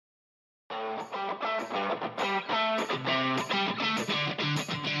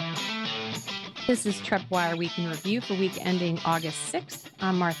This is TreppWire Week in Review for week ending August 6th.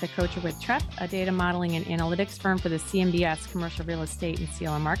 I'm Martha Kocher with Trepp, a data modeling and analytics firm for the CMBS Commercial Real Estate and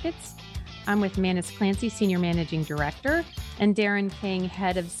CLO markets. I'm with Manus Clancy, Senior Managing Director, and Darren King,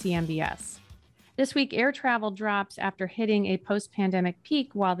 Head of CMBS. This week, air travel drops after hitting a post-pandemic peak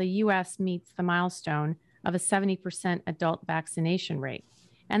while the U.S. meets the milestone of a 70% adult vaccination rate.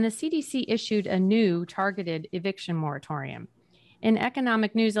 And the CDC issued a new targeted eviction moratorium. In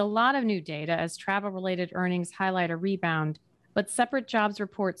economic news, a lot of new data as travel-related earnings highlight a rebound, but separate jobs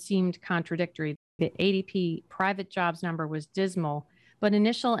reports seemed contradictory. The ADP private jobs number was dismal, but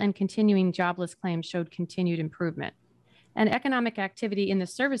initial and continuing jobless claims showed continued improvement. And economic activity in the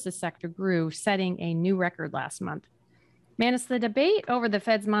services sector grew, setting a new record last month. Manus, the debate over the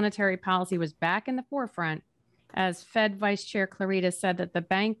Fed's monetary policy was back in the forefront as Fed Vice Chair Clarita said that the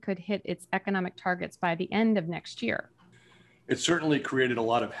bank could hit its economic targets by the end of next year. It certainly created a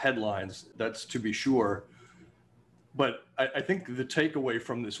lot of headlines, that's to be sure. But I think the takeaway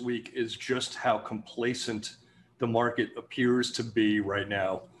from this week is just how complacent the market appears to be right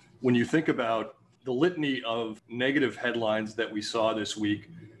now. When you think about the litany of negative headlines that we saw this week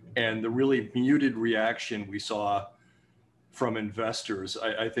and the really muted reaction we saw from investors,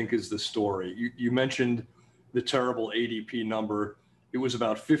 I think is the story. You mentioned the terrible ADP number. It was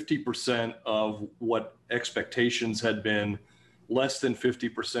about 50% of what expectations had been, less than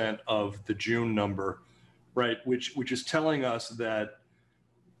 50% of the June number, right? Which is telling us that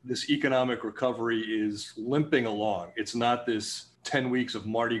this economic recovery is limping along. It's not this 10 weeks of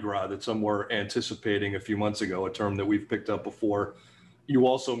Mardi Gras that some were anticipating a few months ago, a term that we've picked up before. You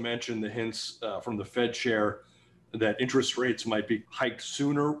also mentioned the hints from the Fed chair that interest rates might be hiked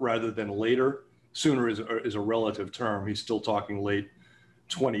sooner rather than later. Sooner is a relative term. He's still talking late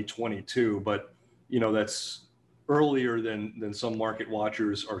 2022, but that's earlier than some market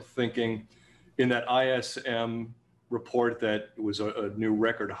watchers are thinking. In that ISM report that was a new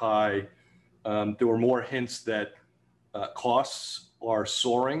record high, there were more hints that costs are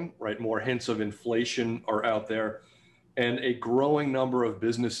soaring, right? More hints of inflation are out there, and a growing number of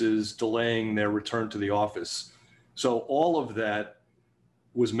businesses delaying their return to the office. So all of that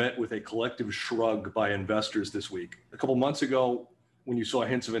was met with a collective shrug by investors this week. A couple months ago, when you saw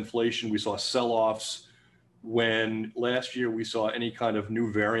hints of inflation, we saw sell-offs. When last year we saw any kind of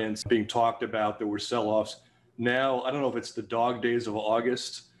new variants being talked about, there were sell-offs. Now, I don't know if it's the dog days of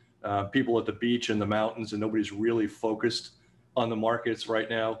August, people at the beach and the mountains, and nobody's really focused on the markets right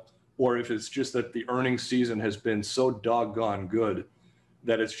now, or if it's just that the earnings season has been so doggone good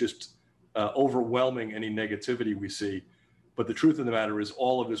that it's just overwhelming any negativity we see. But the truth of the matter is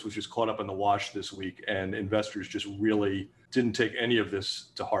all of this was just caught up in the wash this week, and investors just really didn't take any of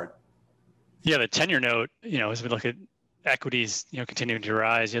this to heart. Yeah, the 10-year note, as we look at equities, continuing to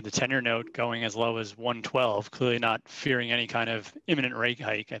rise, you had the 10-year note going as low as 112, clearly not fearing any kind of imminent rate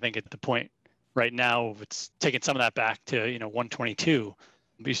hike. I think at the point right now, it's taken some of that back to, 122.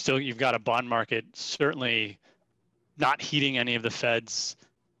 But you've got a bond market certainly not heeding any of the Fed's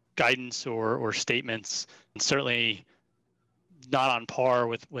guidance or statements, and certainly not on par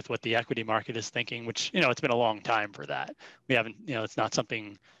with what the equity market is thinking, which, it's been a long time for that. We haven't, it's not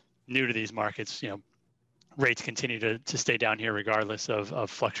something new to these markets. Rates continue to stay down here regardless of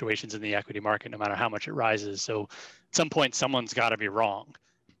fluctuations in the equity market, no matter how much it rises. So at some point, someone's got to be wrong,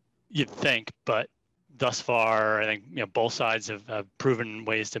 you'd think. But thus far, I think both sides have proven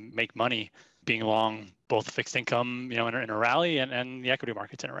ways to make money being long both fixed income, in a rally and the equity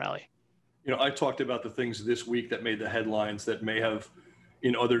markets in a rally. I talked about the things this week that made the headlines that may have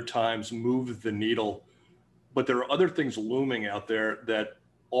in other times moved the needle. But there are other things looming out there that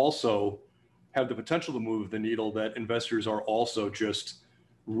also have the potential to move the needle that investors are also just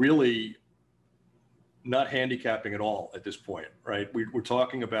really not handicapping at all at this point, right? We're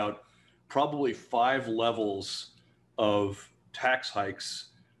talking about probably 5 levels of tax hikes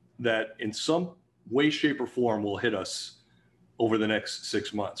that in some way, shape, or form will hit us over the next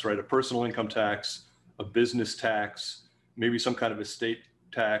 6 months, right? A personal income tax, a business tax, maybe some kind of estate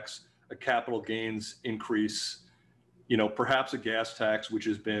tax, a capital gains increase, perhaps a gas tax, which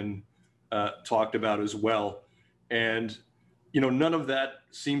has been talked about as well. And, none of that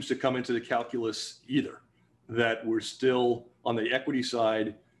seems to come into the calculus either, that we're still on the equity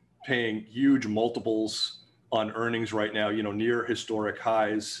side paying huge multiples on earnings right now, near historic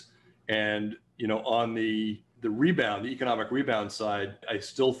highs. And, on the rebound, the economic rebound side, I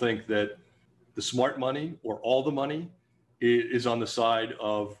still think that the smart money or all the money is on the side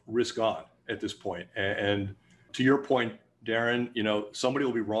of risk on at this point. And to your point, Darren, somebody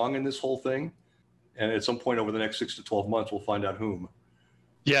will be wrong in this whole thing. And at some point over the next 6 to 12 months, we'll find out whom.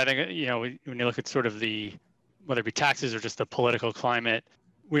 Yeah, I think, when you look at sort of whether it be taxes or just the political climate,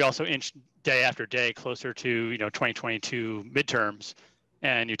 we also inch day after day closer to, 2022 midterms,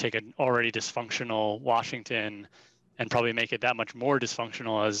 and you take an already dysfunctional Washington and probably make it that much more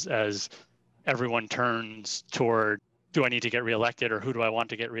dysfunctional as everyone turns toward, do I need to get reelected, or who do I want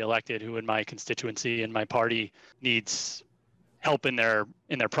to get reelected? Who in my constituency and my party needs help in their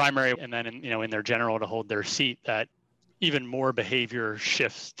primary, and then in their general to hold their seat? That even more behavior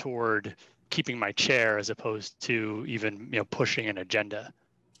shifts toward keeping my chair as opposed to even pushing an agenda.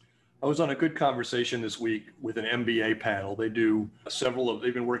 I was on a good conversation this week with an MBA panel. They've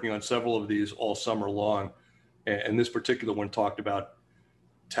been working on several of these all summer long. And this particular one talked about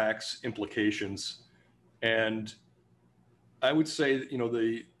tax implications. And I would say,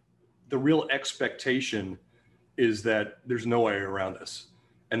 the real expectation is that there's no way around this.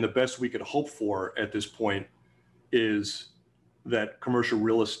 And the best we could hope for at this point is that commercial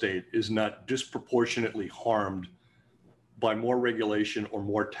real estate is not disproportionately harmed by more regulation or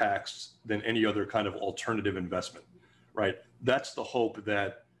more tax than any other kind of alternative investment, right? That's the hope,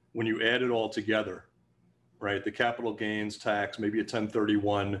 that when you add it all together, right, the capital gains tax, maybe a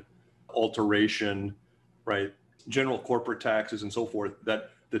 1031 alteration, right, general corporate taxes and so forth,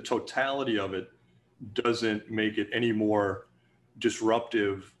 that the totality of it doesn't make it any more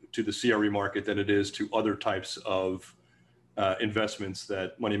disruptive to the CRE market than it is to other types of investments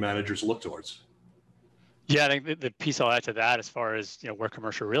that money managers look towards. Yeah, I think the piece I'll add to that, as far as where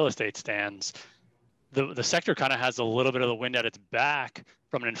commercial real estate stands, the sector kind of has a little bit of the wind at its back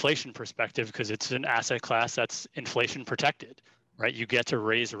from an inflation perspective, because it's an asset class that's inflation protected, right? You get to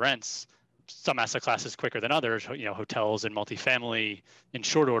raise rents, some asset classes quicker than others, hotels and multifamily in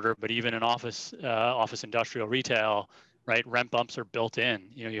short order, but even in office industrial retail, right? Rent bumps are built in.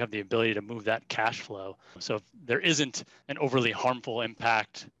 You have the ability to move that cash flow. So if there isn't an overly harmful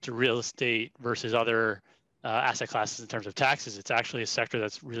impact to real estate versus other asset classes in terms of taxes, it's actually a sector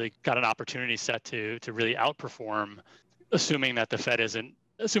that's really got an opportunity set to really outperform, assuming that the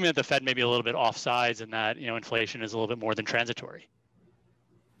Fed may be a little bit offsides and that inflation is a little bit more than transitory.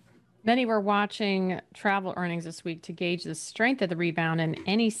 Many were watching travel earnings this week to gauge the strength of the rebound and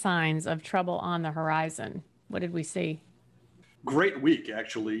any signs of trouble on the horizon. What did we see? Great week,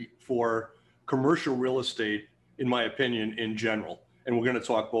 actually, for commercial real estate, in my opinion, in general. And we're going to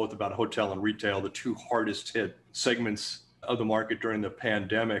talk both about hotel and retail, the two hardest hit segments of the market during the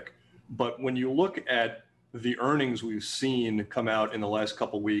pandemic. But when you look at the earnings we've seen come out in the last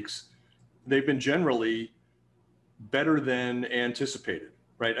couple of weeks, they've been generally better than anticipated,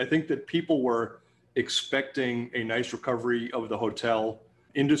 right? I think that people were expecting a nice recovery of the hotel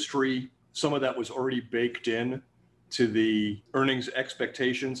industry. Some of that was already baked in to the earnings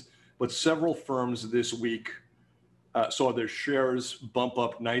expectations, but several firms this week saw their shares bump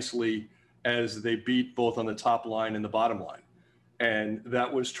up nicely as they beat both on the top line and the bottom line. And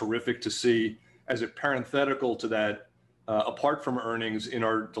that was terrific to see. As a parenthetical to that, apart from earnings, in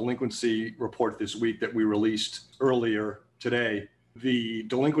our delinquency report this week that we released earlier today, the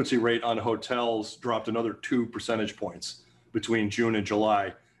delinquency rate on hotels dropped another 2 percentage points between June and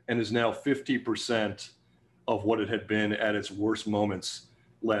July, and is now 50% of what it had been at its worst moments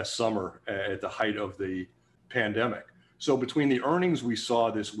last summer at the height of the pandemic. So between the earnings we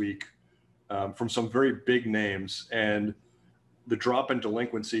saw this week from some very big names and the drop in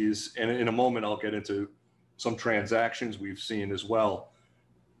delinquencies, and in a moment I'll get into some transactions we've seen as well,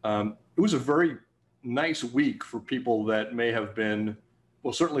 it was a very nice week for people that may have been,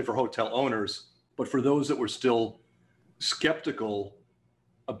 well, certainly for hotel owners, but for those that were still skeptical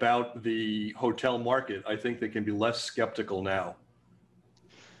about the hotel market, I think they can be less skeptical now.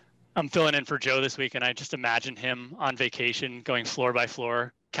 I'm filling in for Joe this week, and I just imagine him on vacation, going floor by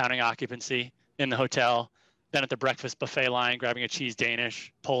floor, counting occupancy in the hotel, then at the breakfast buffet line, grabbing a cheese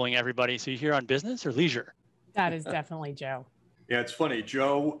Danish, polling everybody. So you here on business or leisure? That is definitely Joe. Yeah, it's funny.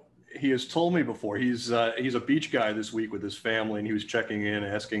 Joe, he has told me before, he's a beach guy this week with his family, and he was checking in,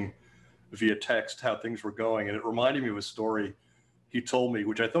 asking via text how things were going. And it reminded me of a story he told me,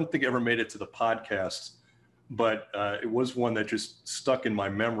 which I don't think ever made it to the podcast, but it was one that just stuck in my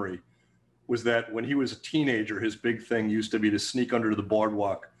memory, was that when he was a teenager, his big thing used to be to sneak under the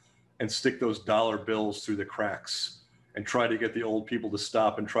boardwalk and stick those dollar bills through the cracks and try to get the old people to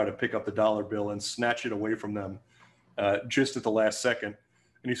stop and try to pick up the dollar bill and snatch it away from them just at the last second.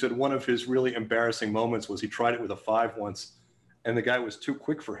 And he said one of his really embarrassing moments was he tried it with a 5 once, and the guy was too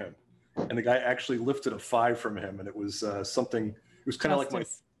quick for him. And the guy actually lifted a 5 from him. And it was something, it was kind of like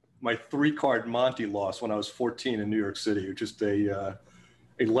my 3-card Monty loss when I was 14 in New York City. It was just a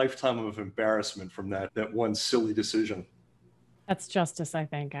lifetime of embarrassment from that one silly decision. That's justice, I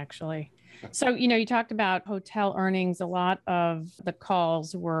think, actually. So, you talked about hotel earnings. A lot of the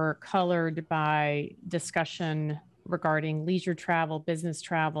calls were colored by discussion regarding leisure travel, business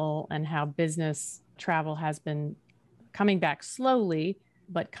travel, and how business travel has been coming back slowly,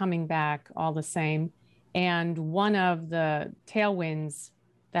 but coming back all the same. And one of the tailwinds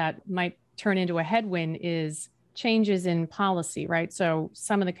that might turn into a headwind is changes in policy, right? So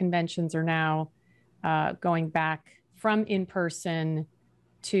some of the conventions are now going back from in person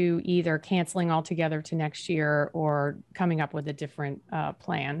to either canceling altogether to next year or coming up with a different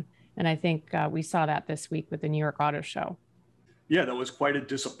plan. And I think we saw that this week with the New York Auto Show. Yeah, that was quite a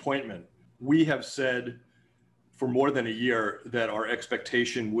disappointment. We have said for more than a year that our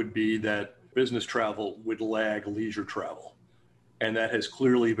expectation would be that business travel would lag leisure travel. And that has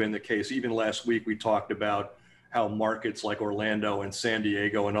clearly been the case. Even last week, we talked about how markets like Orlando and San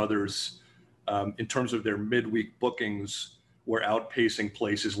Diego and others, in terms of their midweek bookings, were outpacing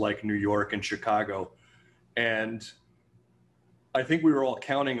places like New York and Chicago. And I think we were all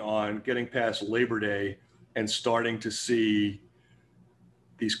counting on getting past Labor Day and starting to see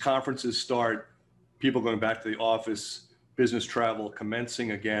these conferences start, people going back to the office, business travel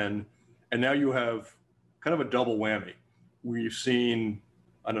commencing again. And now you have kind of a double whammy. We've seen,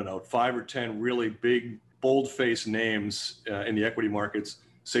 5 or 10 really big, bold-faced names in the equity markets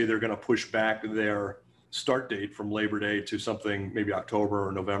say they're going to push back their start date from Labor Day to something maybe October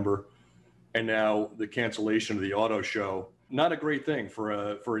or November. And now the cancellation of the auto show, not a great thing for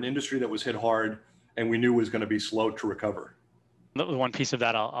an industry that was hit hard and we knew was going to be slow to recover. The one piece of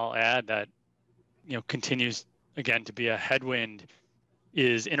that I'll add that continues again to be a headwind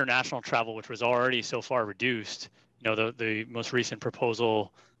is international travel, which was already so far reduced. The most recent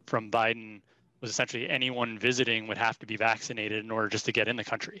proposal from Biden was essentially anyone visiting would have to be vaccinated in order just to get in the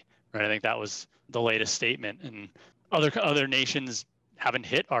country, right? I think that was the latest statement. And other nations haven't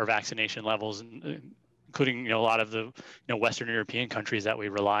hit our vaccination levels, including a lot of the Western European countries that we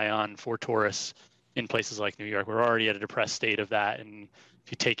rely on for tourists in places like New York. We're already at a depressed state of that, and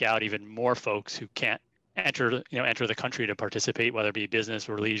if you take out even more folks who can't enter the country to participate, whether it be business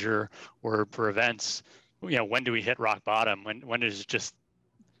or leisure or for events, when do we hit rock bottom? When is it just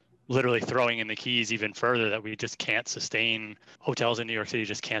literally throwing in the keys even further that we just can't sustain? Hotels in New York City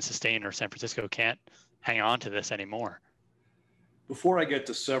just can't sustain, or San Francisco can't hang on to this anymore. Before I get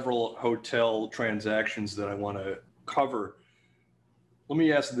to several hotel transactions that I want to cover, let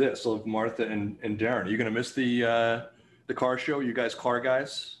me ask this of Martha and Darren. Are you going to miss the car show? You guys car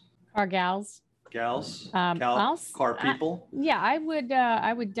guys? Car gals? Gals? Car people? I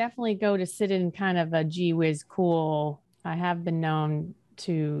would definitely go to sit in kind of a gee whiz cool. I have been known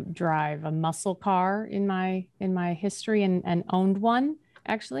to drive a muscle car in my history and owned one,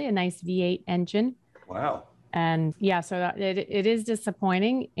 actually, a nice V8 engine. Wow. And so it is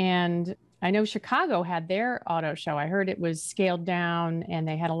disappointing. And I know Chicago had their auto show. I heard it was scaled down and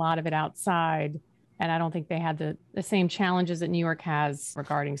they had a lot of it outside. And I don't think they had the same challenges that New York has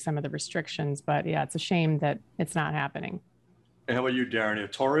regarding some of the restrictions. But yeah, it's a shame that it's not happening. And how about you, Darren? A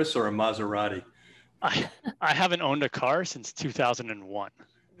Taurus or a Maserati? I haven't owned a car since 2001.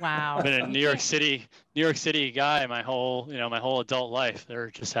 Wow. I've been a New York City guy my whole adult life. There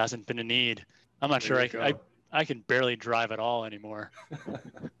just hasn't been a need. I'm not sure I can barely drive at all anymore.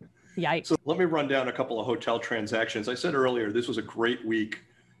 Yikes. So let me run down a couple of hotel transactions. I said earlier, this was a great week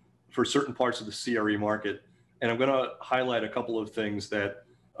for certain parts of the CRE market. And I'm going to highlight a couple of things that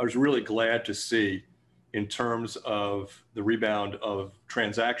I was really glad to see in terms of the rebound of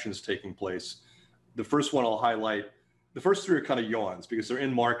transactions taking place. The first one I'll highlight, the first three are kind of yawns because they're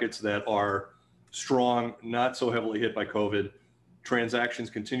in markets that are strong, not so heavily hit by COVID. Transactions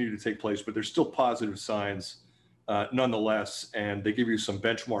continue to take place, but there's still positive signs nonetheless, and they give you some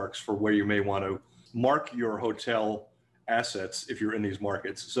benchmarks for where you may want to mark your hotel assets if you're in these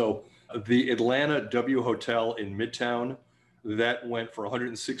markets. So the Atlanta W Hotel in Midtown, that went for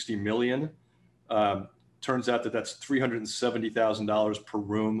 $160 million. Turns out that that's $370,000 per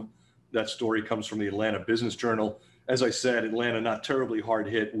room. That story comes from the Atlanta Business Journal. As I said, Atlanta not terribly hard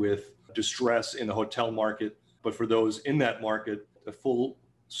hit with distress in the hotel market, but for those in that market, a full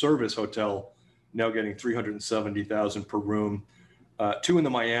service hotel now getting $370,000 per room. Two in the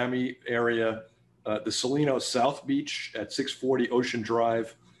Miami area, the Solino South Beach at 640 Ocean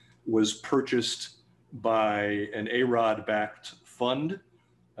Drive was purchased by an A-Rod backed fund.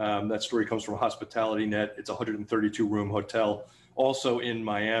 That story comes from Hospitality Net. It's a 132 room hotel. Also in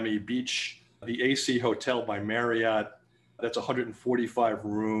Miami Beach, the AC Hotel by Marriott, that's a 145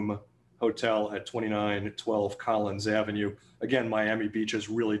 room hotel at 2912 Collins Avenue. Again, Miami Beach has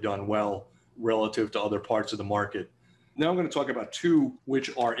really done well relative to other parts of the market. Now I'm going to talk about two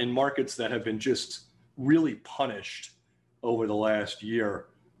which are in markets that have been just really punished over the last year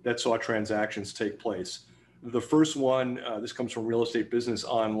that saw transactions take place. The first one, this comes from Real Estate Business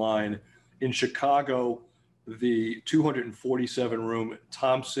Online. In Chicago, the 247-room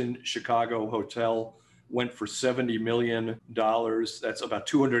Thompson Chicago Hotel went for $70 million. That's about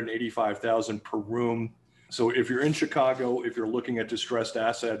 $285,000 per room. So if you're in Chicago, if you're looking at distressed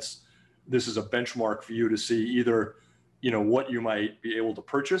assets, this is a benchmark for you to see either, what you might be able to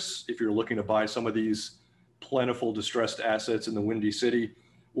purchase if you're looking to buy some of these plentiful distressed assets in the Windy City,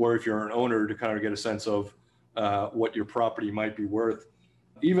 or if you're an owner to kind of get a sense of what your property might be worth.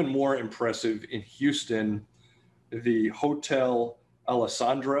 Even more impressive in Houston, the Hotel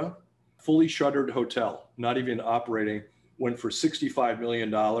Alessandra, fully shuttered hotel, not even operating, went for $65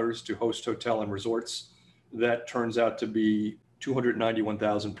 million to Host Hotel and Resorts. That turns out to be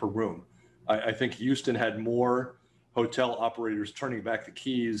 $291,000 per room. I think Houston had more hotel operators turning back the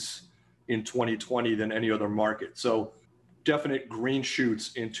keys in 2020 than any other market. So definite green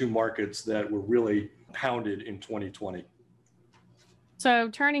shoots in two markets that were really pounded in 2020. So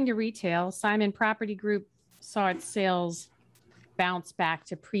turning to retail, Simon Property Group saw its sales bounce back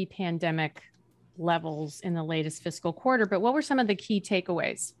to pre-pandemic levels in the latest fiscal quarter. But what were some of the key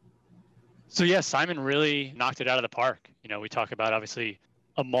takeaways? So yeah, Simon really knocked it out of the park. We talk about obviously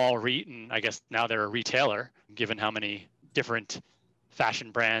a mall REIT, and I guess now they're a retailer, given how many different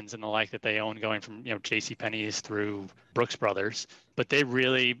fashion brands and the like that they own, going from JCPenney's through Brooks Brothers. But they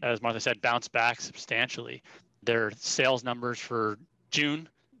really, as Martha said, bounced back substantially. Their sales numbers for June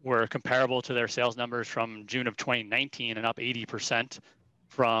were comparable to their sales numbers from June of 2019 and up 80%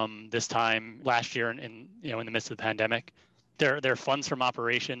 from this time last year in the midst of the pandemic. Their funds from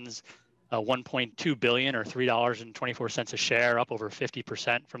operations, $1.2 billion or $3.24 a share, up over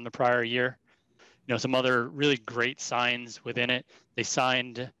 50% from the prior year. Some other really great signs within it. They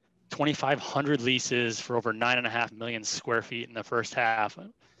signed 2,500 leases for over 9.5 million square feet in the first half,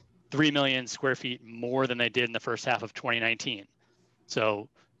 3 million square feet more than they did in the first half of 2019. So,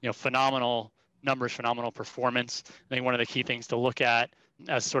 phenomenal numbers, phenomenal performance. I think one of the key things to look at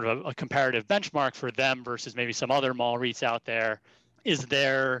as sort of a comparative benchmark for them versus maybe some other mall REITs out there is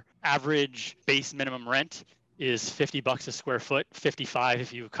their average base minimum rent is $50 a square foot, 55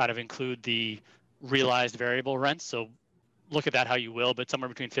 if you kind of include the realized variable rents. So look at that how you will, but somewhere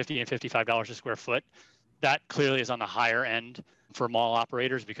between $50 and $55 a square foot. That clearly is on the higher end for mall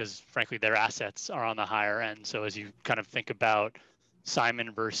operators because frankly, their assets are on the higher end. So as you kind of think about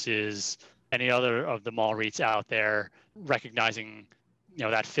Simon versus any other of the mall REITs out there, recognizing,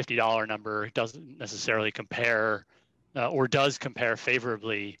 that $50 number doesn't necessarily compare or does compare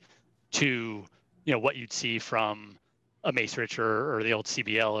favorably to, what you'd see from a Macerich or the old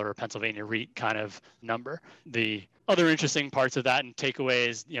CBL or a Pennsylvania REIT kind of number. The other interesting parts of that and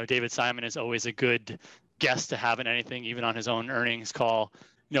takeaways, David Simon is always a good guest to have in anything, even on his own earnings call,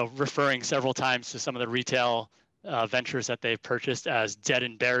 referring several times to some of the retail ventures that they've purchased as dead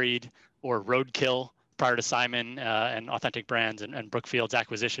and buried or roadkill prior to Simon and Authentic Brands and Brookfield's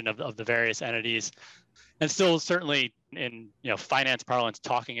acquisition of the various entities. And still certainly in finance parlance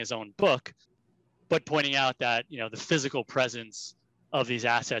talking his own book, but pointing out that the physical presence of these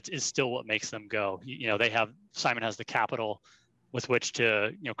assets is still what makes them go. Simon has the capital with which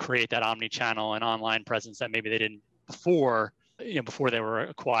to create that omni-channel and online presence that maybe they didn't before they were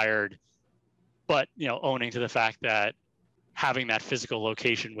acquired. But owning to the fact that having that physical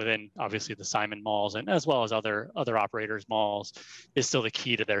location within obviously the Simon malls and as well as other operators' malls is still the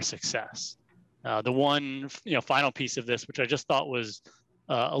key to their success. The one final piece of this, which I just thought was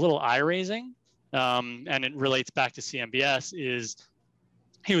a little eye-raising, and it relates back to CMBS, is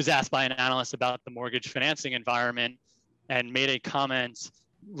he was asked by an analyst about the mortgage financing environment and made a comment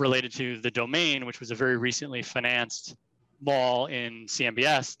related to the Domain, which was a very recently financed mall in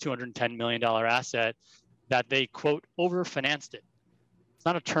CMBS, $210 million asset, that they, quote, overfinanced it. It's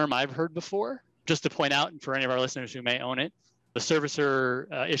not a term I've heard before. Just to point out, and for any of our listeners who may own it, the servicer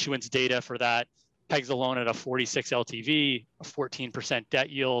issuance data for that pegs the loan at a 46 LTV, a 14% debt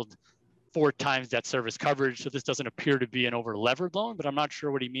yield, 4 times debt service coverage. So this doesn't appear to be an over-levered loan, but I'm not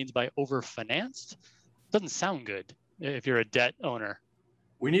sure what he means by overfinanced. Doesn't sound good if you're a debt owner.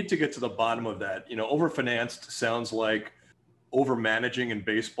 We need to get to the bottom of that. Overfinanced sounds like over-managing in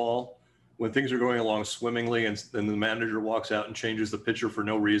baseball when things are going along swimmingly and then the manager walks out and changes the pitcher for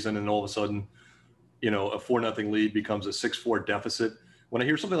no reason, and all of a sudden, a 4-0 lead becomes a 6-4 deficit. When I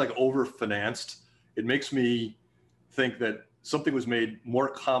hear something like overfinanced, it makes me think that something was made more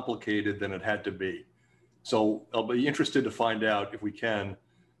complicated than it had to be. So I'll be interested to find out, if we can,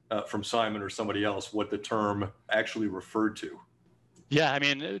 from Simon or somebody else what the term actually referred to. Yeah, I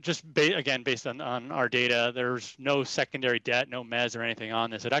mean, just again, based on our data, there's no secondary debt, no mezz or anything on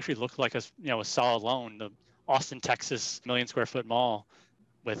this. It actually looked like a solid loan. The Austin, Texas, million square foot mall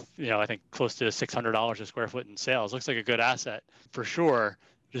with, I think close to $600 a square foot in sales. Looks like a good asset for sure.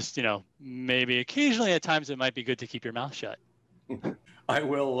 Just, maybe occasionally at times it might be good to keep your mouth shut.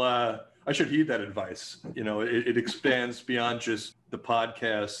 I should heed that advice. It expands beyond just the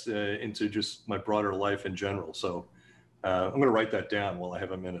podcast into just my broader life in general. So I'm going to write that down while I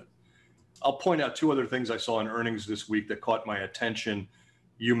have a minute. I'll point out two other things I saw in earnings this week that caught my attention.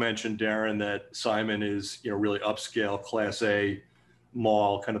 You mentioned, Darren, that Simon is, really upscale, Class A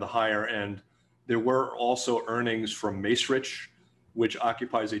mall, kind of the higher end. There were also earnings from Macerich, which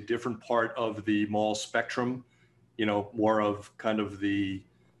occupies a different part of the mall spectrum, more of kind of the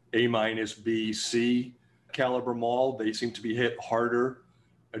A-B, C caliber mall. They seem to be hit harder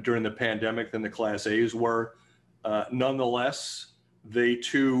during the pandemic than the Class A's were. Nonetheless, they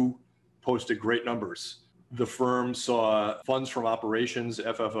too posted great numbers. The firm saw funds from operations,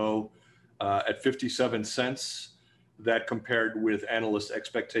 FFO, at 57 cents. That compared with analyst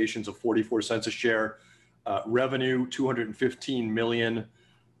expectations of 44 cents a share. Revenue, 215 million.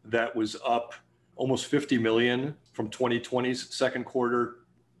 That was up almost 50 million from 2020's second quarter.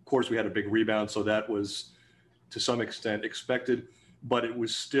 Of course, we had a big rebound, so that was to some extent expected, but it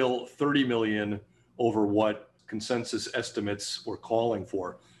was still 30 million over what consensus estimates were calling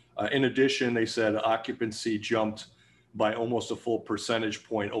for. In addition, they said occupancy jumped by almost a full percentage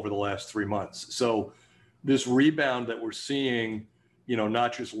point over the last 3 months. So this rebound that we're seeing,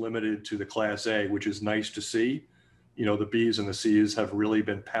 not just limited to the Class A, which is nice to see. The B's and the C's have really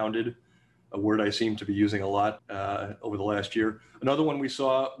been pounded, a word I seem to be using a lot over the last year. Another one we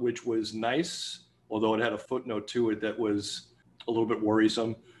saw, which was nice, although it had a footnote to it that was a little bit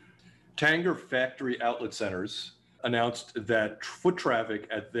worrisome. Tanger Factory Outlet Centers announced that foot traffic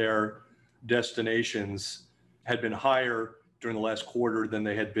at their destinations had been higher during the last quarter than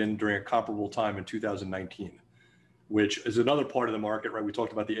they had been during a comparable time in 2019, which is another part of the market, right? We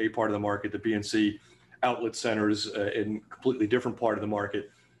talked about the A part of the market, the B and C outlet centers in a completely different part of the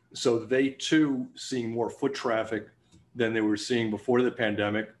market. So they too seeing more foot traffic than they were seeing before the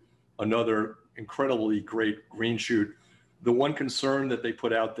pandemic. Another incredibly great green shoot. The one concern that they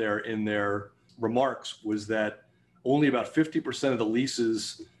put out there in their remarks was that only about 50% of the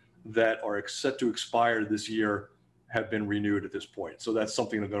leases that are set to expire this year have been renewed at this point. So that's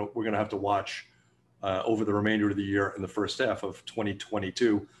something that we're going to have to watch over the remainder of the year in the first half of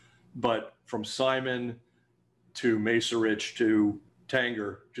 2022. But from Simon to Macerich to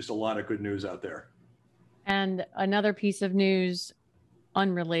Tanger, just a lot of good news out there. And another piece of news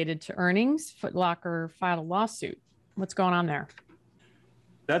unrelated to earnings, Foot Locker filed a lawsuit. What's going on there?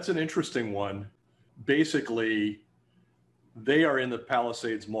 That's an interesting one. Basically, they are in the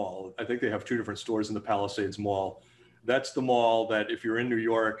Palisades Mall. I think they have two different stores in the Palisades Mall. That's the mall that if you're in New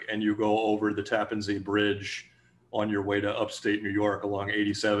York and you go over the Tappan Zee Bridge on your way to upstate New York along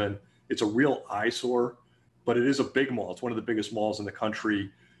 87, it's a real eyesore, but it is a big mall. It's one of the biggest malls in the country.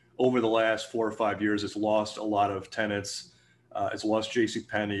 Over the last 4 or 5 years, it's lost a lot of tenants. It's lost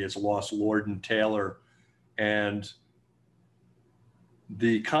JCPenney, it's lost Lord & Taylor. And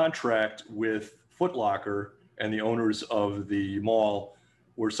the contract with Foot Locker and the owners of the mall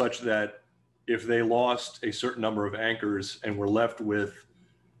were such that if they lost a certain number of anchors and were left with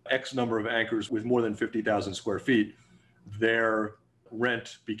X number of anchors with more than 50,000 square feet, their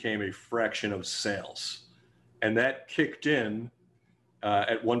rent became a fraction of sales. And that kicked in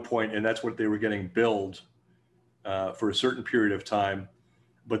at one point, and that's what they were getting billed for a certain period of time.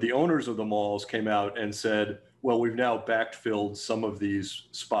 But the owners of the malls came out and said, well, we've now backfilled some of these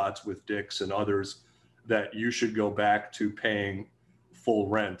spots with Dick's and others that you should go back to paying full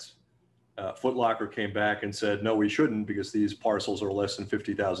rent. Foot Locker came back and said, no, we shouldn't because these parcels are less than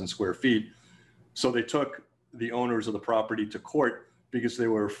 50,000 square feet. So they took the owners of the property to court because they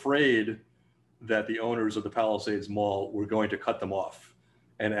were afraid that the owners of the Palisades Mall were going to cut them off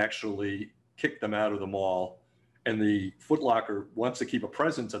and actually kick them out of the mall. And the Foot Locker wants to keep a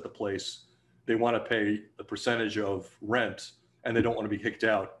presence at the place. They want to pay the percentage of rent and they don't want to be kicked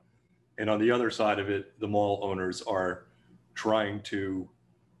out. And on the other side of it, the mall owners are trying to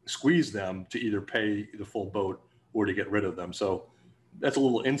squeeze them to either pay the full boat or to get rid of them. So that's a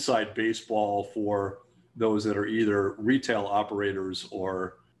little inside baseball for those that are either retail operators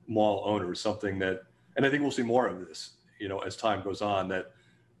or mall owners, something that, and I think we'll see more of this, as time goes on, that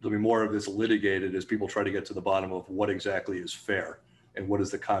there'll be more of this litigated as people try to get to the bottom of what exactly is fair and what does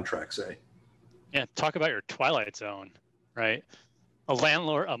the contract say. Yeah, talk about your Twilight Zone, right?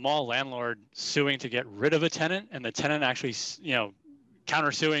 a mall landlord suing to get rid of a tenant, and the tenant actually,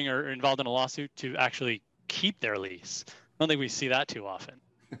 countersuing or involved in a lawsuit to actually keep their lease. I don't think we see that too often.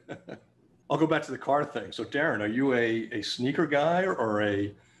 I'll go back to the car thing. So Darren, are you a sneaker guy or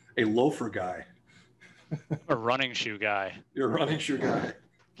a loafer guy? A running shoe guy. You're a running shoe guy.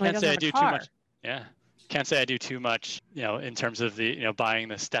 Can't say I do too much. Yeah. Can't say I do too much, in terms of the, buying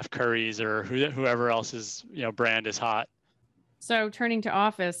the Steph Currys or whoever else's, brand is hot. So turning to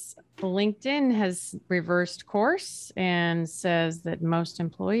office, LinkedIn has reversed course and says that most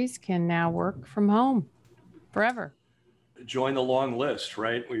employees can now work from home forever. Join the long list,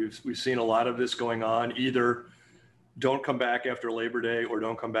 right? We've seen a lot of this going on. Either don't come back after Labor Day or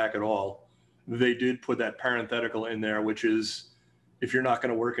don't come back at all. They did put that parenthetical in there, which is if you're not going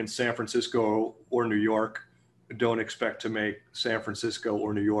to work in San Francisco or New York, don't expect to make San Francisco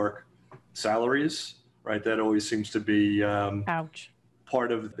or New York salaries, right? That always seems to be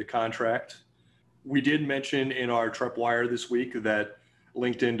part of the contract. We did mention in our Trepwire this week that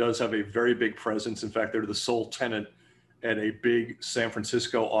LinkedIn does have a very big presence. In fact, they're the sole tenant at a big San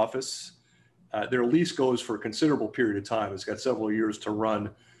Francisco office. Their lease goes for a considerable period of time. It's got several years to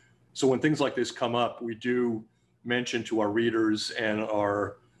run. So when things like this come up, we do mention to our readers and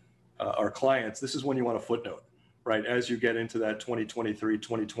our clients, this is when you want a footnote, right? As you get into that 2023,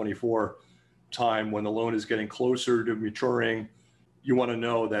 2024 time when the loan is getting closer to maturing, you want to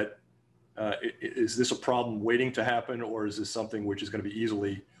know that is this a problem waiting to happen, or is this something which is going to be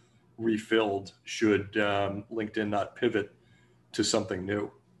easily refilled should LinkedIn not pivot to something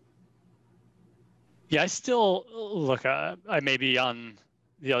new? Yeah, I still look, I may be on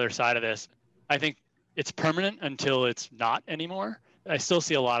the other side of this. I think it's permanent until it's not anymore. I still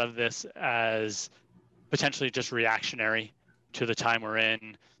see a lot of this as potentially just reactionary to the time we're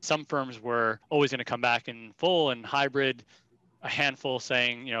in. Some firms were always going to come back in full and hybrid, a handful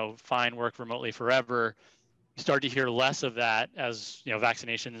saying, fine, work remotely forever. You start to hear less of that as,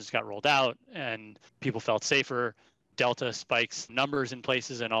 vaccinations got rolled out and people felt safer. Delta spikes numbers in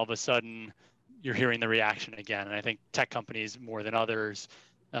places, and all of a sudden you're hearing the reaction again. And I think tech companies more than others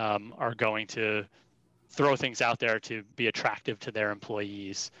are going to throw things out there to be attractive to their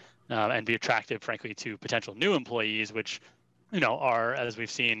employees and be attractive, frankly, to potential new employees, which, are, as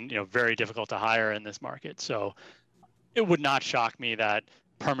we've seen, very difficult to hire in this market. So it would not shock me that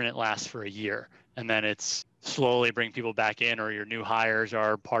permanent lasts for a year and then it's slowly bring people back in, or your new hires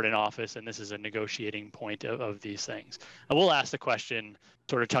are part in office, and this is a negotiating point of these things. I will ask the question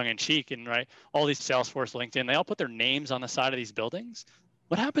sort of tongue in cheek, and right, all these Salesforce, LinkedIn, they all put their names on the side of these buildings.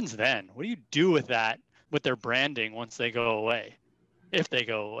 What happens then? What do you do with that, with their branding once they go away, if they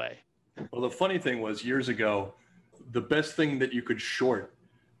go away? Well, the funny thing was years ago, the best thing that you could short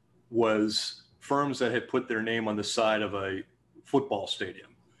was firms that had put their name on the side of a football stadium,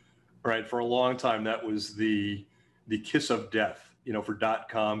 right? For a long time, that was the kiss of death, for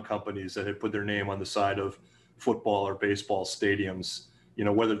 .com companies that had put their name on the side of football or baseball stadiums.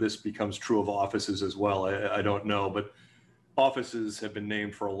 Whether this becomes true of offices as well, I don't know, but offices have been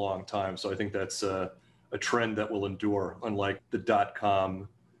named for a long time. So I think that's a trend that will endure, unlike the .com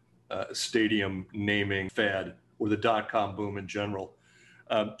stadium naming fad or the .com boom in general.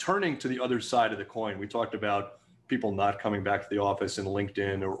 Turning to the other side of the coin, we talked about people not coming back to the office in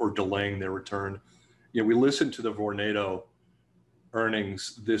LinkedIn or delaying their return. We listened to the Vornado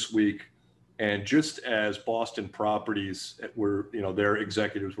earnings this week, and just as Boston Properties were, their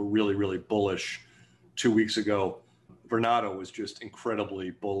executives were really, really bullish 2 weeks ago, Vornado was just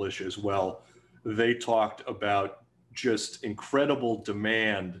incredibly bullish as well. They talked about just incredible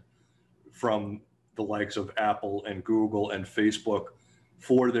demand from the likes of Apple and Google and Facebook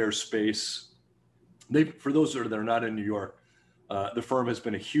for their space. For those that are not in New York, the firm has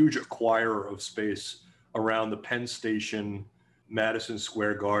been a huge acquirer of space around the Penn Station, Madison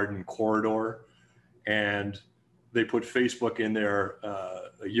Square Garden corridor. And they put Facebook in there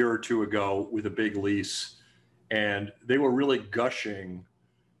a year or two ago with a big lease. And they were really gushing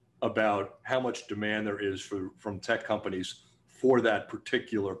about how much demand there is from tech companies for that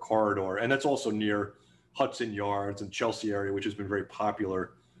particular corridor. And that's also near Hudson Yards and Chelsea area, which has been very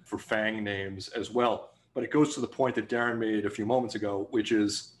popular for FANG names as well. But it goes to the point that Darren made a few moments ago, which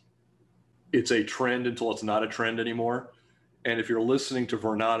is it's a trend until it's not a trend anymore. And if you're listening to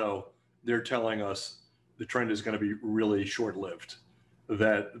Vornado, they're telling us the trend is going to be really short-lived,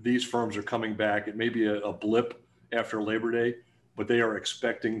 that these firms are coming back. It may be a blip after Labor Day, but they are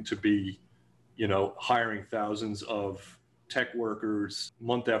expecting to be, hiring thousands of tech workers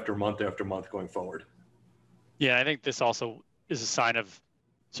month after month after month going forward. Yeah, I think this also is a sign of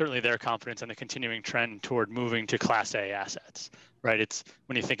certainly their confidence in the continuing trend toward moving to Class A assets, right? It's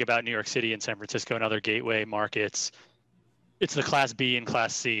when you think about New York City and San Francisco and other gateway markets, it's the Class B and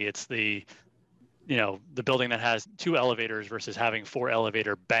Class C. It's the building that has 2 elevators versus having 4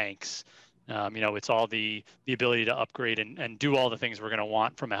 elevator banks. It's all the ability to upgrade and do all the things we're going to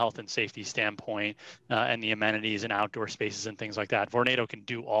want from a health and safety standpoint, and the amenities and outdoor spaces and things like that. Vornado can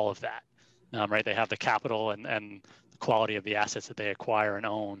do all of that, right? They have the capital and the quality of the assets that they acquire and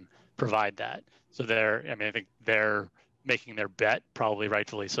own provide that. So I think they're making their bet, probably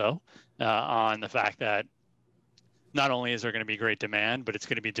rightfully so, on the fact that not only is there going to be great demand, but it's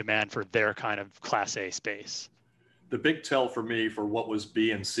going to be demand for their kind of Class A space. The big tell for me for what was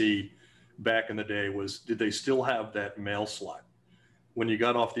B and C back in the day was, did they still have that mail slot? When you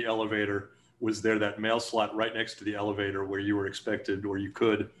got off the elevator, was there that mail slot right next to the elevator where you were expected, or you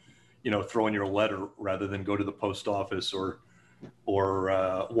could, throw in your letter rather than go to the post office or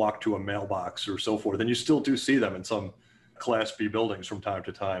walk to a mailbox or so forth? And you still do see them in some Class B buildings from time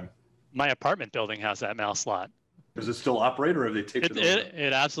to time. My apartment building has that mail slot. Does it still operate, or have they taped it over?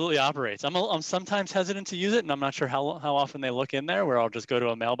 It absolutely operates. I'm sometimes hesitant to use it, and I'm not sure how often they look in there, where I'll just go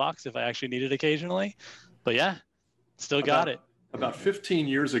to a mailbox if I actually need it occasionally. But yeah, still got it. About 15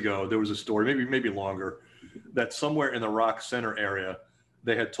 years ago, there was a story, maybe longer, that somewhere in the Rock Center area,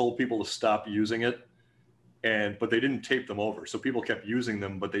 they had told people to stop using it, but they didn't tape them over. So people kept using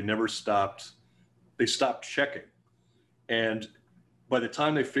them, but they never stopped. They stopped checking. And by the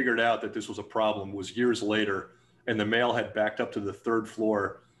time they figured out that this was a problem was years later, and the mail had backed up to the 3rd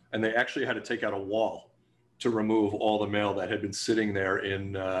floor, and they actually had to take out a wall to remove all the mail that had been sitting there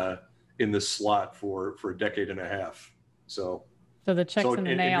in this slot for a decade and a half. So the checks in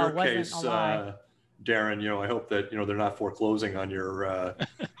the mail in your wasn't case, a lie. Darren, I hope that they're not foreclosing on your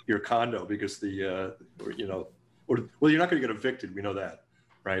condo, because you're not going to get evicted. We know that,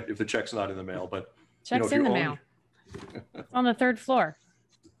 right? If the check's not in the mail, but check's in the mail. It's on the 3rd floor.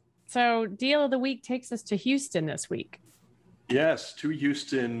 So deal of the week takes us to Houston this week. Yes, 2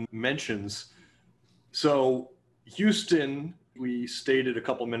 Houston mentions. So Houston, we stated a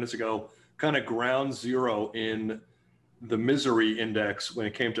couple minutes ago, kind of ground zero in the misery index when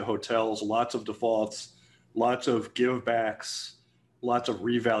it came to hotels. Lots of defaults, lots of givebacks, lots of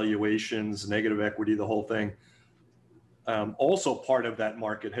revaluations, negative equity, the whole thing. Also part of that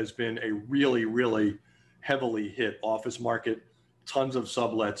market has been a really, really heavily hit office market. Tons of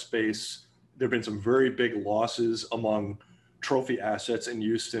sublet space. There have been some very big losses among trophy assets in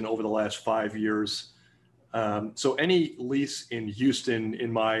Houston over the last 5 years. So any lease in Houston,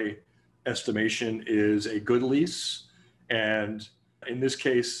 in my estimation, is a good lease. And in this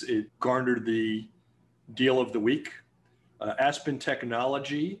case, it garnered the deal of the week. Aspen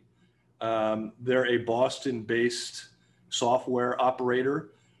Technology, they're a Boston-based software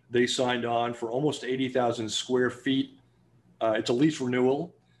operator. They signed on for almost 80,000 square feet. It's a lease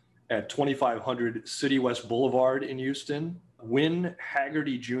renewal at 2500 City West Boulevard in Houston. Win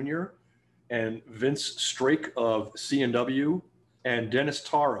Haggerty Jr. and Vince Strake of C&W and Dennis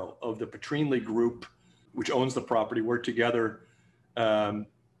Taro of the Petrinelli Group, which owns the property, worked together to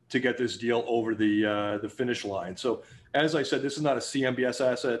get this deal over the finish line. So as I said, this is not a CMBS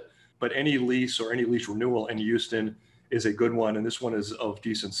asset, but any lease or any lease renewal in Houston is a good one, and this one is of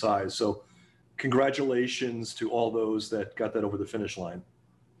decent size. So congratulations to all those that got that over the finish line.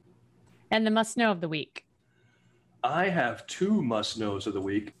 And the must know of the week. I have 2 must knows of the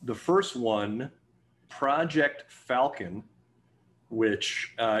week. The first one, Project Falcon,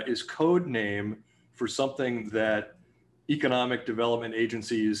 which is code name for something that economic development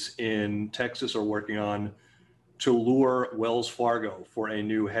agencies in Texas are working on to lure Wells Fargo for a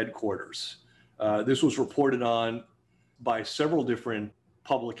new headquarters. This was reported on by several different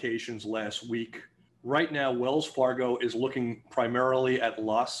publications last week. Right now, Wells Fargo is looking primarily at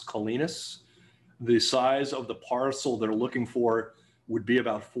Las Colinas. The size of the parcel they're looking for would be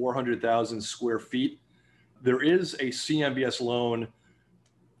about 400,000 square feet. There is a CMBS loan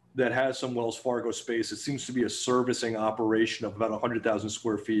that has some Wells Fargo space. It seems to be a servicing operation of about 100,000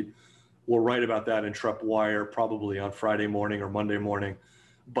 square feet. We'll write about that in TrepWire probably on Friday morning or Monday morning.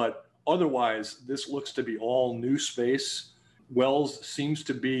 But otherwise, this looks to be all new space. Wells seems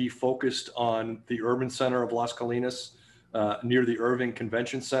to be focused on the urban center of Las Colinas, near the Irving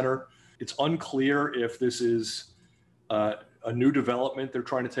Convention Center. It's unclear if this is a new development they're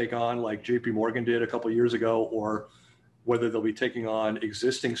trying to take on, like JP Morgan did a couple of years ago, or whether they'll be taking on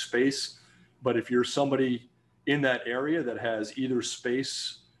existing space. But if you're somebody in that area that has either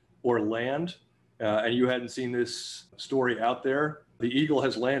space or land, and you hadn't seen this story out there, the eagle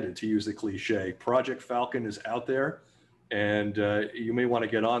has landed, to use the cliche. Project Falcon is out there. And you may want to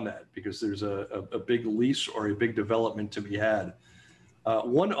get on that because there's a big lease or a big development to be had.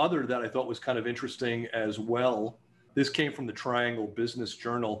 One other that I thought was kind of interesting as well, this came from the Triangle Business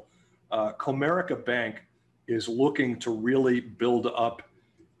Journal. Comerica Bank is looking to really build up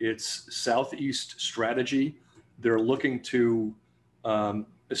its Southeast strategy. They're looking to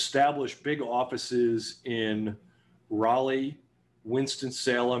establish big offices in Raleigh,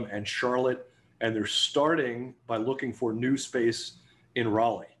 Winston-Salem, and Charlotte. And they're starting by looking for new space in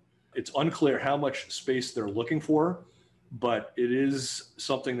Raleigh. It's unclear how much space they're looking for, but it is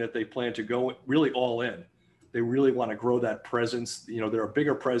something that they plan to go really all in. They really want to grow that presence. You know, they're a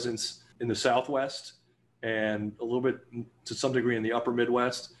bigger presence in the Southwest and a little bit to some degree in the upper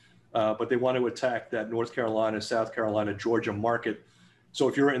Midwest, but they want to attack that North Carolina, South Carolina, Georgia market. So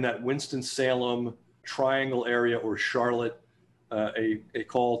if you're in that Winston-Salem Triangle area or Charlotte, a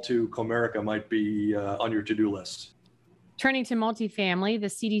call to Comerica might be on your to-do list. Turning to multifamily, the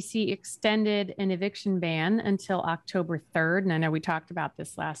CDC extended an eviction ban until October 3rd. And I know we talked about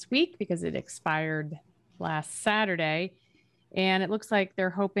this last week because it expired last Saturday. And it looks like they're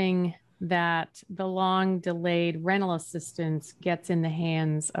hoping that the long delayed rental assistance gets in the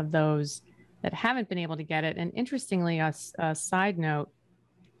hands of those that haven't been able to get it. And interestingly, a side note,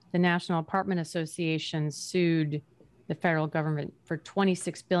 the National Apartment Association sued the federal government for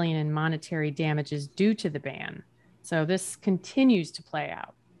 $26 billion in monetary damages due to the ban. So this continues to play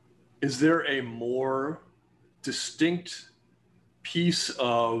out. Is there a more distinct piece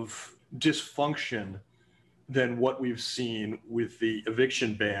of dysfunction than what we've seen with the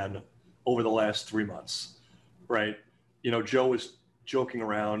eviction ban over the last 3 months, right? You know, Joe was joking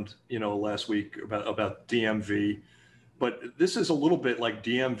around, you know, last week about DMV, but this is a little bit like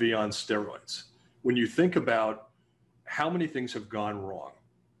DMV on steroids. When you think about how many things have gone wrong,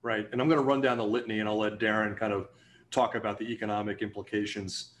 right? And I'm going to run down the litany and I'll let Darren kind of talk about the economic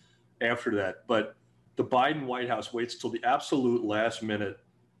implications after that. But the Biden White House waits till the absolute last minute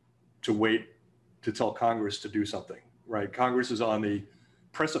to wait to tell Congress to do something, right? Congress is on the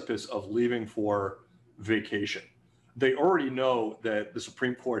precipice of leaving for vacation. They already know that the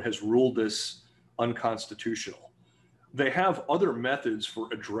Supreme Court has ruled this unconstitutional. They have other methods for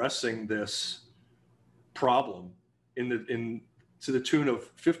addressing this problem to the tune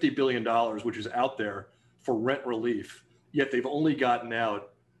of $50 billion, which is out there for rent relief, yet they've only gotten out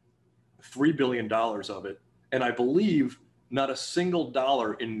 $3 billion of it. And I believe not a single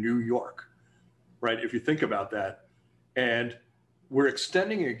dollar in New York, right? If you think about that. And we're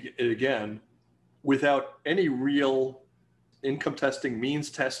extending it again without any real income testing, means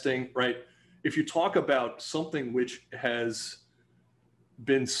testing, right? If you talk about something which has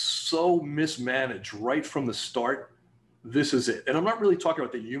been so mismanaged right from the start, this is it. And I'm not really talking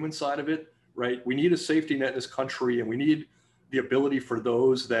about the human side of it, right? We need a safety net in this country, and we need the ability for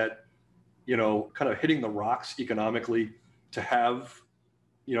those that, you know, kind of hitting the rocks economically to have,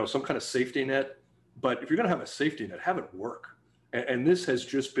 you know, some kind of safety net. But if you're going to have a safety net, have it work. And this has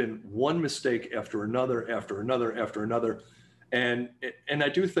just been one mistake after another, after another, after another. And I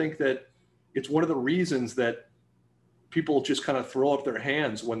do think that it's one of the reasons that people just kind of throw up their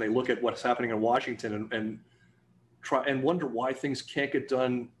hands when they look at what's happening in Washington and try and wonder why things can't get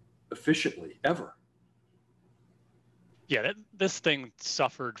done efficiently ever. Yeah, this thing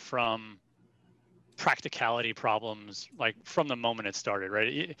suffered from practicality problems like from the moment it started,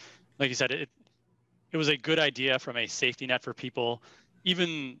 right? Like you said, it was a good idea from a safety net for people.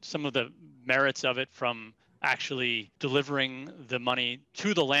 Even some of the merits of it from actually delivering the money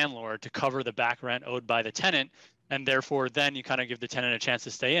to the landlord to cover the back rent owed by the tenant, and therefore then you kind of give the tenant a chance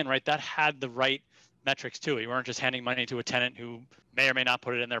to stay in, right? That had the right metrics to it. You weren't just handing money to a tenant who may or may not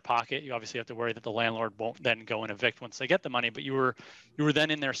put it in their pocket. You obviously have to worry that the landlord won't then go and evict once they get the money, but you were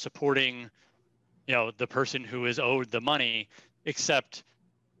then in there supporting, you know, the person who is owed the money, except,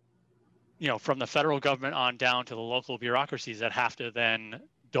 you know, from the federal government on down to the local bureaucracies that have to then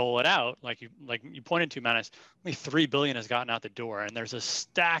dole it out. Like you pointed to, Manus, only $3 billion has gotten out the door, and there's a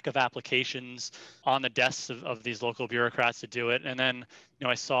stack of applications on the desks of these local bureaucrats to do it. And then, you know,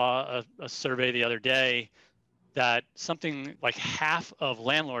 I saw a survey the other day that something like half of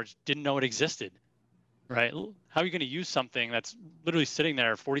landlords didn't know it existed, right? How are you going to use something that's literally sitting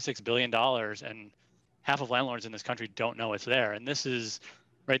there, $46 billion, and half of landlords in this country don't know it's there? And this is,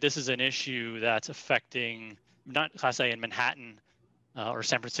 right, this is an issue that's affecting not Class A in Manhattan, or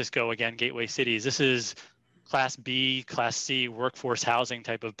San Francisco, again, gateway cities. This is Class B, Class C workforce housing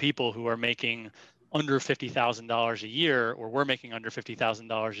type of people who are making under $50,000 a year, or were making under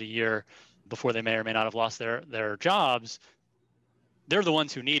 $50,000 a year before they may or may not have lost their jobs. They're the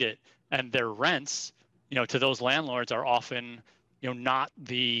ones who need it, and their rents, to those landlords are often, not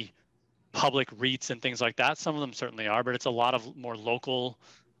the public REITs and things like that. Some of them certainly are, but it's a lot of more local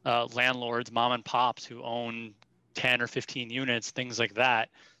landlords, mom and pops who own 10 or 15 units, things like that.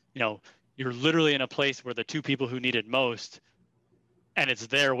 You're literally in a place where the two people who need it most, and it's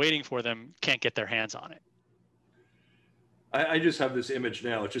there waiting for them, can't get their hands on it. I just have this image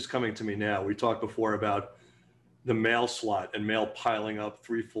now. It's just coming to me now. We talked before about the mail slot and mail piling up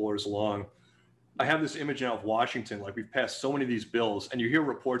 3 floors long. I have this image now of Washington. Like, we've passed so many of these bills, and you hear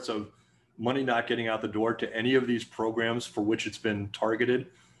reports of money not getting out the door to any of these programs for which it's been targeted.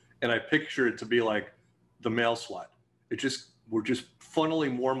 And I picture it to be like the mail slot. We're just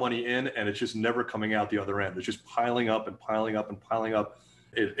funneling more money in, and it's just never coming out the other end. It's just piling up and piling up and piling up.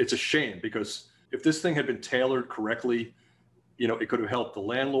 It's a shame, because if this thing had been tailored correctly, it could have helped the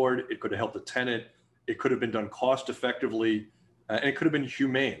landlord, it could have helped the tenant, it could have been done cost effectively, and it could have been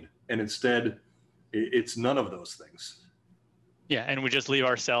humane. And instead, it's none of those things. Yeah, and we just leave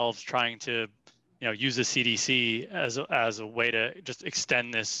ourselves trying to, use the CDC as a way to just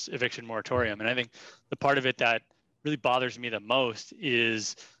extend this eviction moratorium. And I think the part of it that really bothers me the most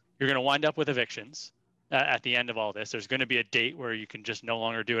is you're going to wind up with evictions at the end of all this. There's going to be a date where you can just no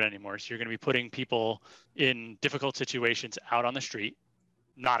longer do it anymore. So you're going to be putting people in difficult situations out on the street.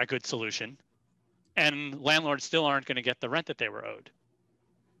 Not a good solution. And landlords still aren't going to get the rent that they were owed.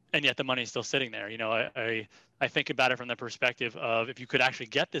 And yet the money is still sitting there. I think about it from the perspective of, if you could actually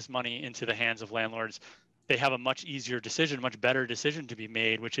get this money into the hands of landlords, they have a much easier decision, much better decision to be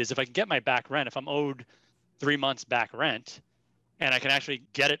made, which is, if I can get my back rent, if I'm owed 3 months back rent, and I can actually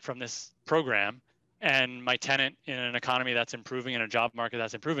get it from this program, and my tenant in an economy that's improving, in a job market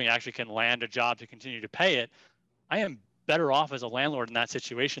that's improving, actually can land a job to continue to pay it, I am better off as a landlord in that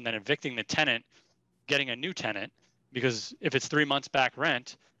situation than evicting the tenant, getting a new tenant, because if it's 3 months back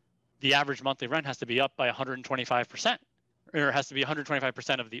rent, the average monthly rent has to be up by 125%, or it has to be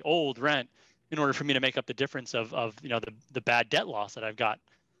 125% of the old rent in order for me to make up the difference of the bad debt loss that I've got.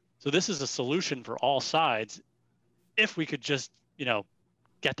 So this is a solution for all sides, if we could just,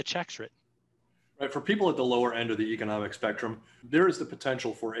 get the checks written. Right. For people at the lower end of the economic spectrum, there is the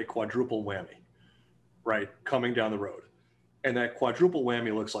potential for a quadruple whammy, right, coming down the road. And that quadruple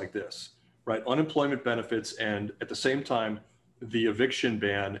whammy looks like this, right? Unemployment benefits, and at the same time, the eviction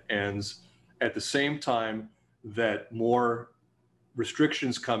ban ends, at the same time that more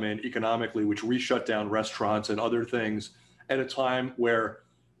restrictions come in economically, which re-shut down restaurants and other things, at a time where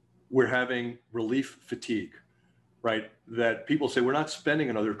we're having relief fatigue, right? That people say, we're not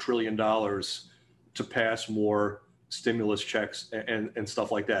spending another $1 trillion to pass more stimulus checks and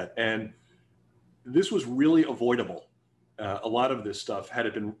stuff like that. And this was really avoidable. A lot of this stuff, had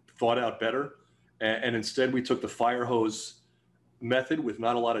it been thought out better, and instead we took the fire hose method with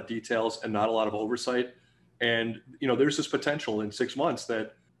not a lot of details and not a lot of oversight. And, there's this potential in 6 months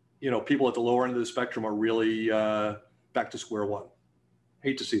that, people at the lower end of the spectrum are really back to square one.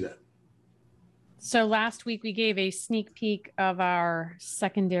 Hate to see that. So last week we gave a sneak peek of our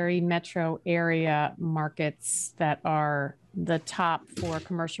secondary metro area markets that are the top for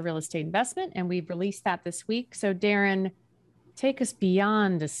commercial real estate investment, and we've released that this week. So Darren, take us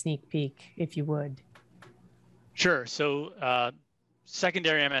beyond a sneak peek, if you would. Sure. So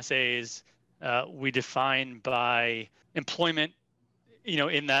secondary MSAs, we define by employment,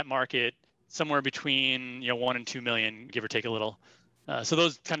 in that market, somewhere between 1 and 2 million, give or take a little. So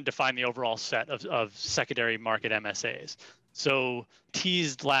those kind of define the overall set of secondary market MSAs. So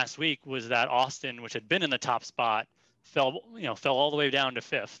teased last week was that Austin, which had been in the top spot, fell all the way down to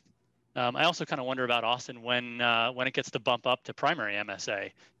 5th. I also kind of wonder about Austin when it gets to bump up to primary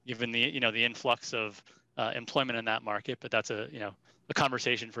MSA, given the the influx of employment in that market. But that's a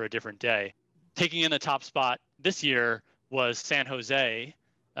conversation for a different day. Taking in the top spot this year was San Jose,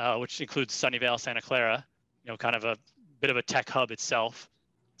 which includes Sunnyvale, Santa Clara, kind of a bit of a tech hub itself.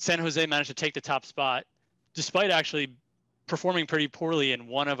 San Jose managed to take the top spot despite actually performing pretty poorly in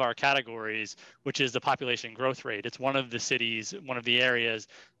one of our categories, which is the population growth rate. It's one of the cities, one of the areas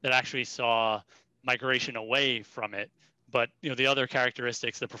that actually saw migration away from it. But the other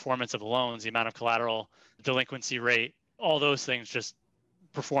characteristics, the performance of the loans, the amount of collateral, delinquency rate, all those things just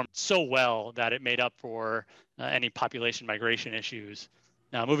performed so well that it made up for any population migration issues.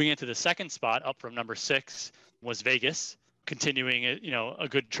 Now, moving into the second spot, up from number 6, was Vegas, continuing a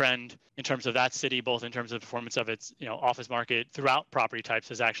good trend in terms of that city, both in terms of performance of its office market throughout property types,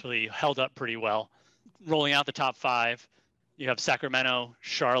 has actually held up pretty well. Rolling out the top 5, you have Sacramento,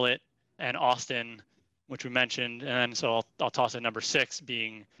 Charlotte, and Austin, which we mentioned, and so I'll toss in number 6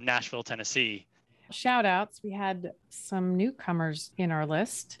 being Nashville, Tennessee. Shout outs. We had some newcomers in our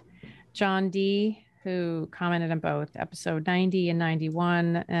list. John D. who commented on both episode 90 and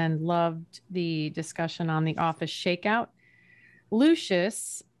 91 and loved the discussion on the Office Shakeout.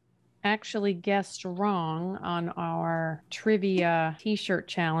 Lucius actually guessed wrong on our trivia t-shirt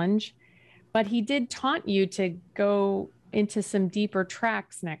challenge, but he did taunt you to go into some deeper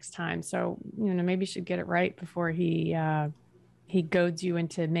tracks next time. So, maybe you should get it right before he goads you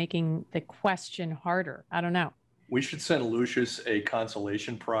into making the question harder. I don't know. We should send Lucius a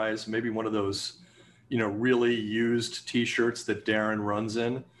consolation prize, maybe one of those, really used t-shirts that Darren runs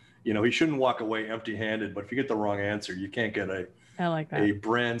in. He shouldn't walk away empty-handed, but if you get the wrong answer, you can't get I like that. a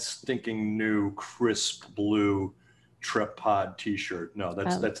brand stinking new crisp blue Trep Pod t-shirt. No,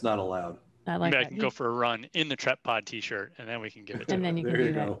 that's not allowed. I like Maybe that. I can go for a run in the Trep Pod t-shirt, and then we can give it to And him. then you can There do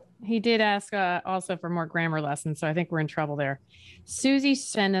you that. go. He did ask also for more grammar lessons, so I think we're in trouble there. Susie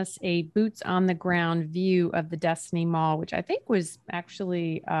sent us a boots on the ground view of the Destiny Mall, which I think was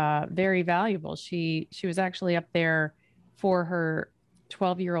actually very valuable. She was actually up there for her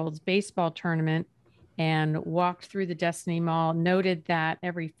 12-year-old's baseball tournament and walked through the Destiny Mall, noted that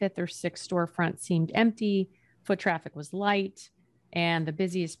every fifth or sixth storefront seemed empty, foot traffic was light, and the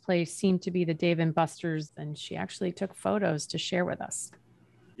busiest place seemed to be the Dave & Buster's, and she actually took photos to share with us.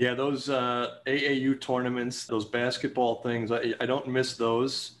 Yeah, those AAU tournaments, those basketball things, I don't miss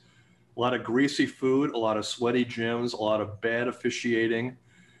those. A lot of greasy food, a lot of sweaty gyms, a lot of bad officiating.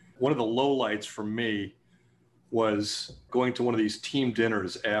 One of the lowlights for me was going to one of these team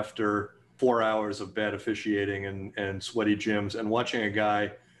dinners after 4 hours of bad officiating and sweaty gyms and watching a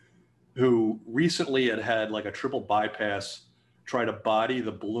guy who recently had like a triple bypass try to body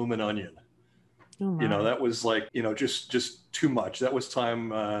the Bloomin' Onion. Oh my. That was like, just too much. That was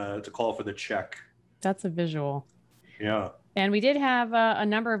time to call for the check. That's a visual. Yeah. And we did have a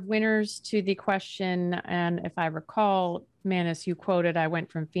number of winners to the question. And if I recall, Manus, you quoted, I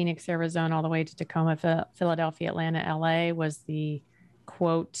went from Phoenix, Arizona, all the way to Tacoma, Philadelphia, Atlanta, LA was the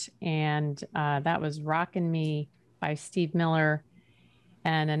quote. And that was Rockin' Me by Steve Miller.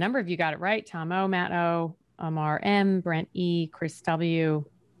 And a number of you got it right. Tom O, Matt O, Amar M, Brent E, Chris W.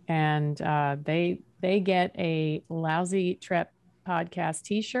 And they get a Lousy Trep Podcast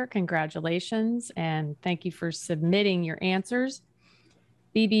t-shirt. Congratulations. And thank you for submitting your answers.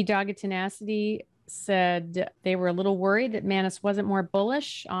 BB Dogged Tenacity said they were a little worried that Manus wasn't more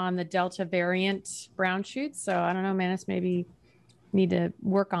bullish on the Delta variant brown shoots. So I don't know, Manus, maybe need to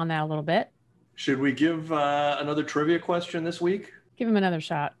work on that a little bit. Should we give another trivia question this week? Give him another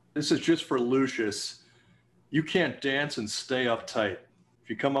shot. This is just for Lucius. You can't dance and stay uptight. If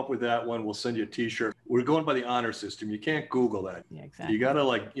you come up with that one, we'll send you a t-shirt. We're going by the honor system. You can't Google that. Yeah, exactly. You got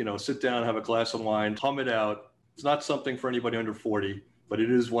to sit down, have a glass of wine, hum it out. It's not something for anybody under 40, but it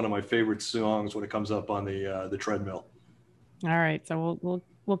is one of my favorite songs when it comes up on the treadmill. All right. So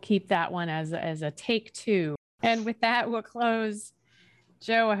we'll keep that one as a take two. And with that, we'll close.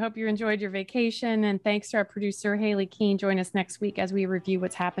 Joe, I hope you enjoyed your vacation, and thanks to our producer, Haley Keene. Join us next week as we review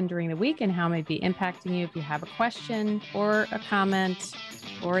what's happened during the week and how it may be impacting you. If you have a question or a comment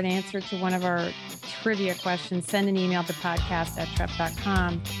or an answer to one of our trivia questions, send an email to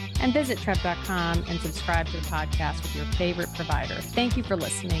podcast@trep.com and visit trep.com and subscribe to the podcast with your favorite provider. Thank you for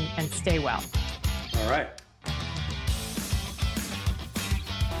listening and stay well. All right.